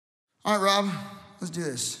All right, Rob, let's do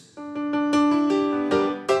this.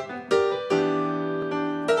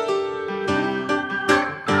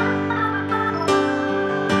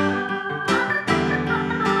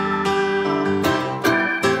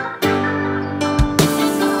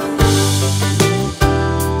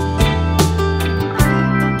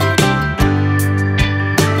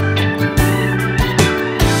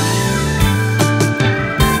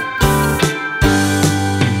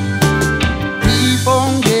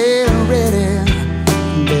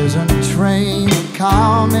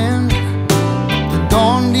 Coming,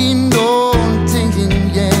 don't need no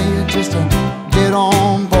thinking, yeah, just to get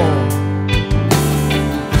on board.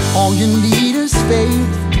 All you need is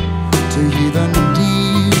faith to hear the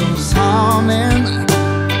diesels humming.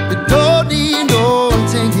 You don't need no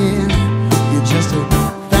thinking, you just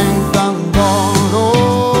thank the Lord,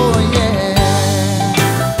 oh yeah.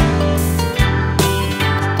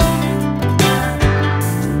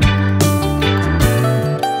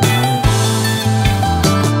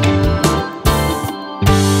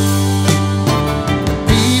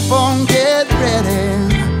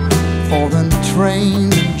 Train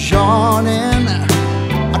joining,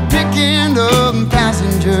 picking up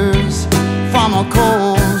passengers from a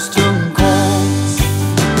coast to coast.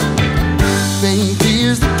 Faith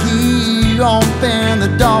is the key, open the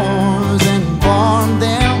doors and warn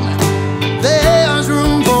them. There's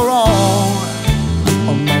room for all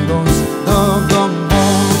among those of the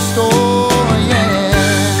most, oh yeah.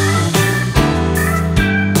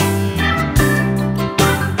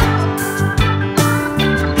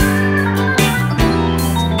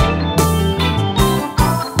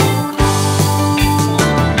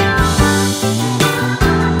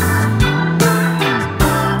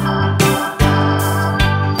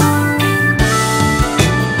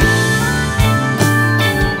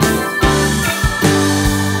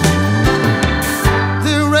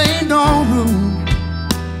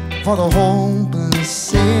 For the hopeless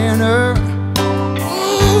sinner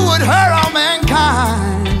who would hurt all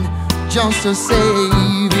mankind just to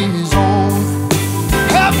save his own.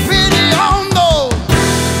 Have pity on those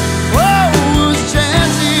whose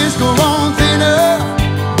chances go on thinner,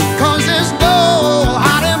 'cause there's no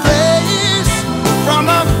hiding place from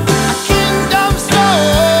a kingdom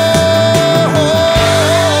stone.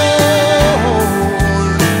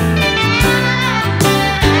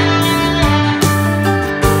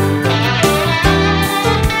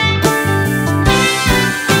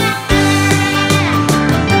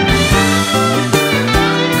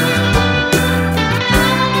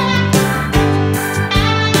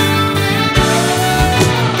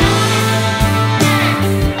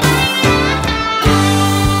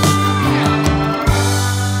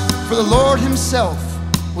 Himself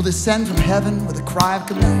will descend from heaven with a cry of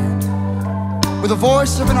command, with the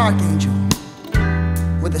voice of an archangel,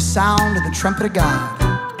 with the sound of the trumpet of God.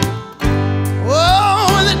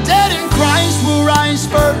 Oh, the dead in Christ will rise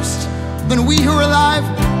first. Then we who are alive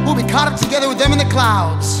will be caught up together with them in the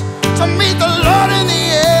clouds to meet the Lord in the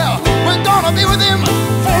air. We're gonna be with him